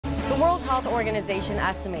World Health Organization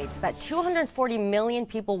estimates that 240 million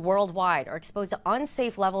people worldwide are exposed to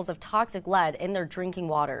unsafe levels of toxic lead in their drinking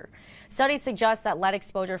water. Studies suggest that lead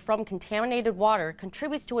exposure from contaminated water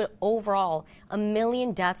contributes to overall 1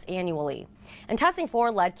 million deaths annually. And testing for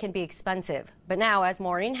lead can be expensive. But now, as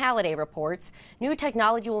Maureen Halliday reports, new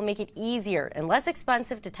technology will make it easier and less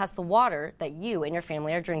expensive to test the water that you and your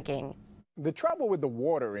family are drinking. The trouble with the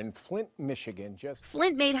water in Flint, Michigan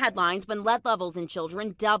Flint made headlines when lead levels in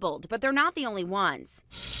children doubled, but they're not the only ones.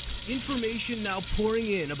 Information now pouring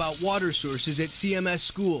in about water sources at CMS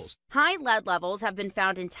schools. High lead levels have been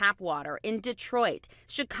found in tap water in Detroit,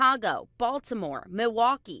 Chicago, Baltimore,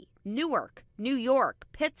 Milwaukee, Newark, New York,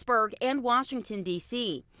 Pittsburgh, and Washington,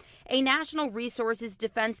 D.C. A National Resources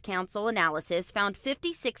Defense Council analysis found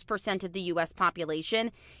 56% of the U.S.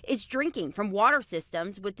 population is drinking from water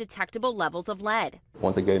systems with detectable levels of lead.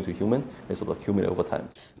 Once they get into human, they sort of accumulate over time.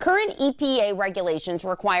 Current EPA regulations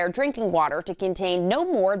require drinking water to contain no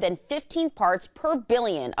more than 15 parts per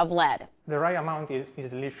billion of lead. The right amount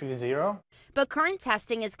is literally zero. But current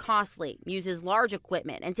testing is costly, uses large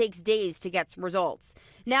equipment, and takes days to get results.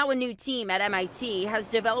 Now a new team at MIT has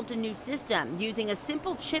developed a new system using a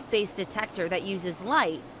simple chip-based detector that uses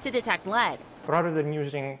light to detect lead. Rather than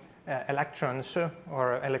using electrons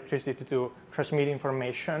or electricity to transmit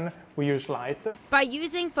information, we use light. By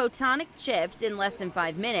using photonic chips in less than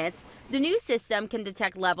 5 minutes, the new system can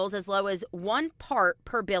detect levels as low as 1 part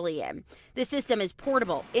per billion. The system is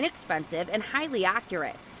portable, inexpensive, and highly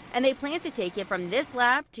accurate. And they plan to take it from this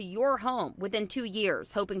lab to your home within 2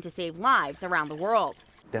 years, hoping to save lives around the world.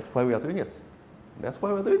 That's why we are doing it. That's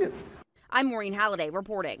why we're doing it. I'm Maureen Halliday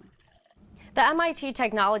reporting. The MIT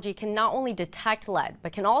technology can not only detect lead,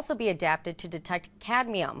 but can also be adapted to detect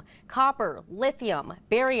cadmium, copper, lithium,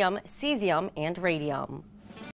 barium, cesium, and radium.